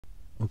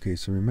Okay,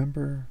 so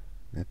remember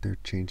that they're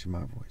changing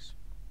my voice.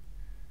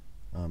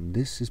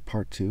 This is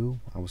part 2.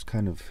 I was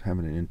kind of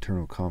having an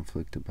internal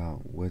conflict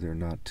about whether or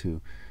not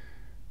to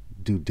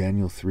do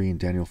Daniel 3 and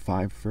Daniel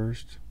 5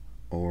 first,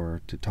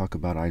 or to talk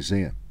about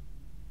Isaiah.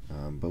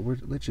 But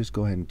let's just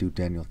go ahead and do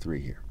Daniel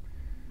 3 here.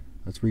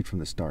 Let's read from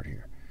the start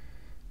here.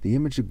 The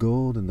image of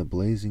gold in the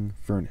blazing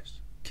furnace.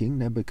 King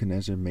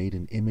Nebuchadnezzar made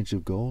an image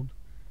of gold,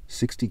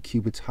 60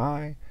 cubits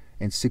high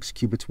and 6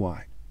 cubits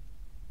wide,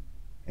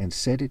 and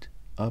set it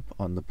up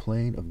on the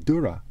plain of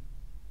Dura,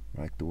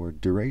 like the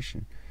word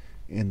duration,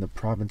 in the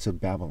province of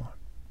Babylon.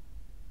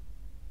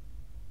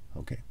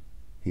 Okay.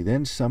 He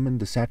then summoned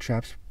the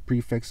satraps,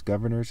 prefects,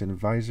 governors, and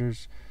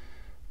advisors,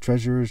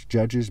 treasurers,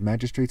 judges,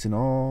 magistrates, and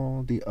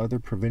all the other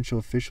provincial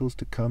officials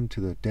to come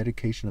to the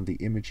dedication of the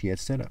image he had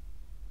set up.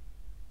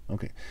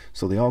 Okay,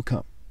 so they all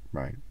come,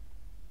 right?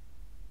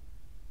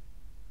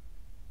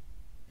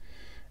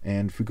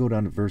 And if we go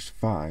down to verse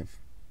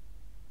 5,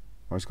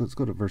 or let's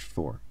go to verse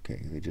 4.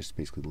 Okay, they just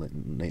basically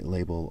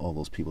label all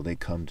those people. They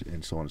come to,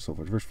 and so on and so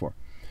forth. Verse 4.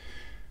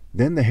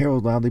 Then the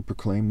herald loudly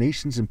proclaimed,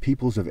 nations and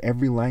peoples of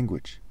every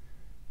language,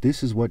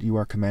 this is what you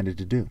are commanded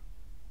to do.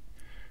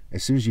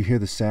 As soon as you hear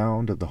the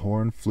sound of the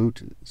horn,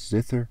 flute,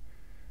 zither,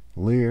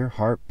 lyre,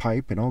 harp,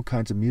 pipe, and all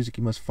kinds of music,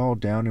 you must fall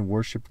down and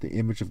worship the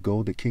image of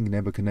gold that King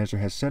Nebuchadnezzar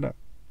has set up.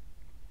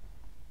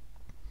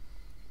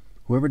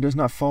 Whoever does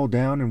not fall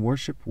down and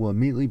worship will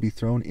immediately be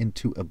thrown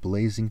into a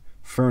blazing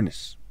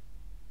furnace.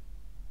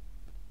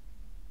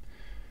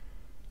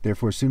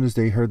 Therefore, as soon as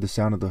they heard the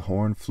sound of the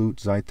horn, flute,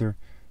 zither,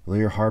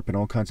 lyre, harp, and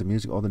all kinds of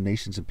music, all the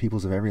nations and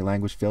peoples of every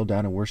language fell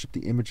down and worshipped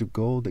the image of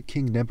gold that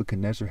King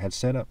Nebuchadnezzar had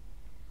set up.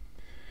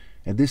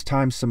 At this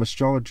time, some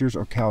astrologers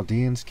or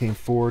Chaldeans came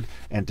forward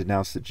and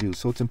denounced the Jews.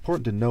 So it's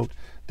important to note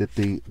that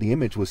the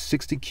image was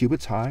 60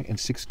 cubits high and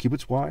 6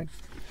 cubits wide.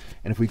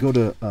 And if we go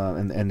to,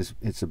 and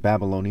it's a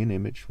Babylonian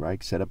image,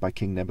 right, set up by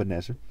King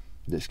Nebuchadnezzar.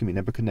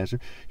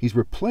 He's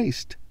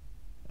replaced,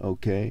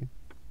 okay,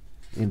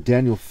 in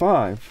Daniel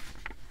 5,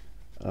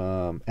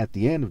 at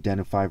the end of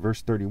Daniel 5,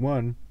 verse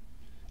 31,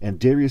 and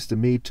Darius the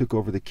Mede took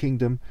over the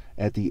kingdom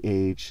at the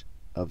age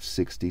of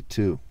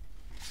 62.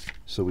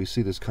 So we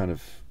see this kind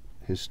of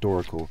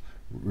historical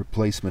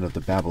replacement of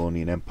the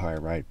Babylonian Empire,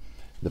 right?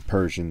 The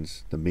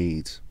Persians, the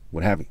Medes,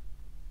 what have you.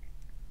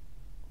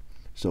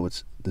 So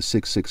it's the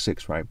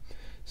 666, right?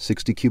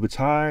 60 cubits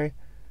high,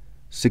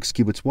 6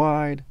 cubits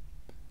wide.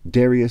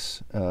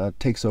 Darius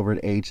takes over at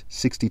age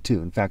 62.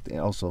 In fact,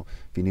 also,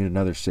 if you need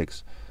another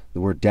 6,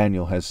 the word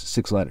Daniel has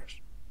 6 letters.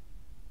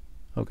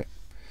 Okay.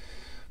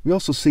 We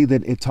also see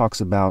that it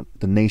talks about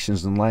the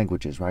nations and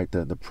languages, right?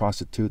 The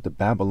prostitute, the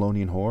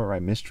Babylonian whore,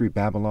 right? Mystery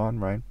Babylon,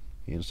 right?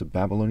 It's the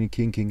Babylonian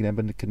king, King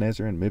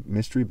Nebuchadnezzar, and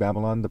Mystery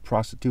Babylon, the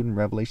prostitute in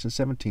Revelation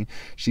 17.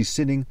 She's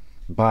sitting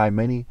by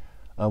many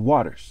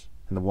waters,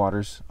 and the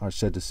waters are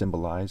said to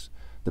symbolize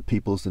the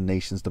peoples, the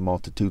nations, the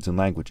multitudes, and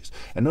languages.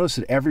 And notice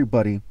that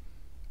everybody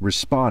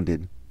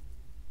responded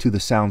to the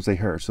sounds they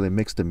heard. So they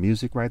mixed the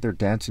music, right? They're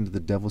dancing to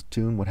the devil's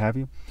tune, what have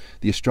you.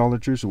 The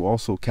astrologers, who were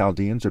also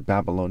Chaldeans or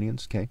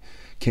Babylonians, okay,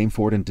 came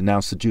forward and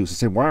denounced the Jews and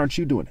said, why aren't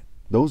you doing it?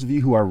 Those of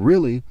you who are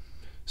really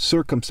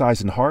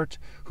circumcised in heart,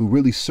 who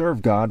really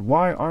serve God,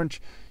 why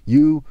aren't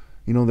you,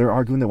 they're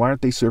arguing that why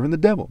aren't they serving the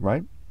devil,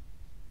 right?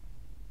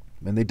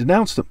 And they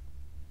denounced them.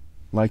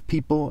 Like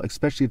people,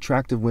 especially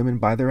attractive women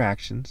by their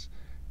actions,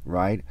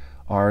 right,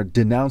 are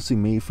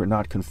denouncing me for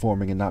not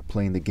conforming and not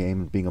playing the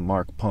game and being a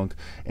mark punk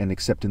and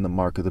accepting the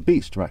mark of the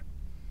beast, right?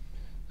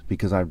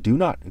 Because I do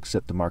not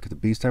accept the mark of the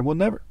beast, I will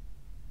never.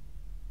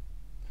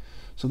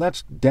 So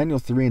that's Daniel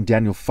 3 and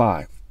Daniel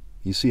 5.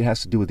 You see, it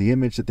has to do with the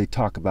image that they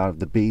talk about of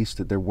the beast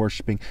that they're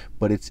worshiping,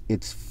 but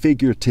it's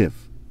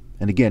figurative.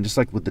 And again, just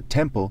like with the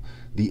temple,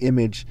 the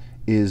image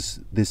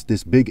is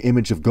this big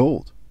image of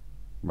gold,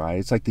 right?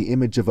 It's like the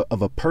image of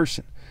a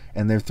person,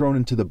 and they're thrown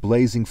into the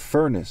blazing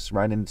furnace,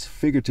 right? And it's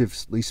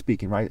figuratively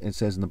speaking, right? It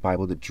says in the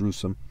Bible that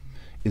Jerusalem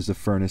is the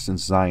furnace and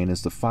Zion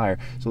is the fire.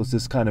 So it's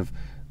this kind of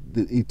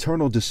the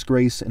eternal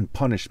disgrace and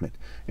punishment.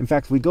 In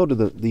fact, if we go to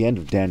the end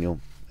of Daniel,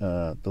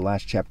 the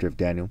last chapter of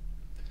Daniel,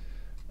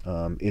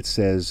 it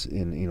says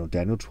in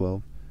Daniel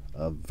 12,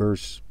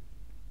 verse,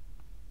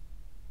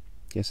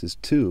 I guess it's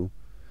 2,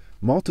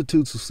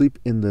 multitudes who sleep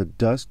in the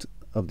dust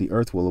of the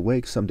earth will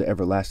awake, some to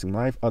everlasting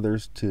life,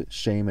 others to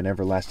shame and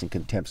everlasting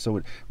contempt. So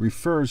it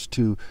refers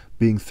to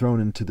being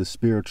thrown into the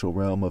spiritual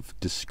realm of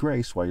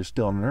disgrace while you're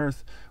still on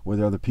earth,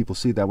 whether other people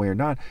see it that way or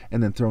not,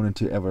 and then thrown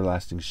into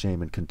everlasting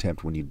shame and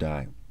contempt when you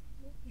die,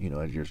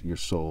 as your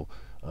soul,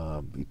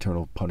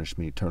 eternal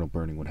punishment, eternal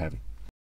burning, what have you.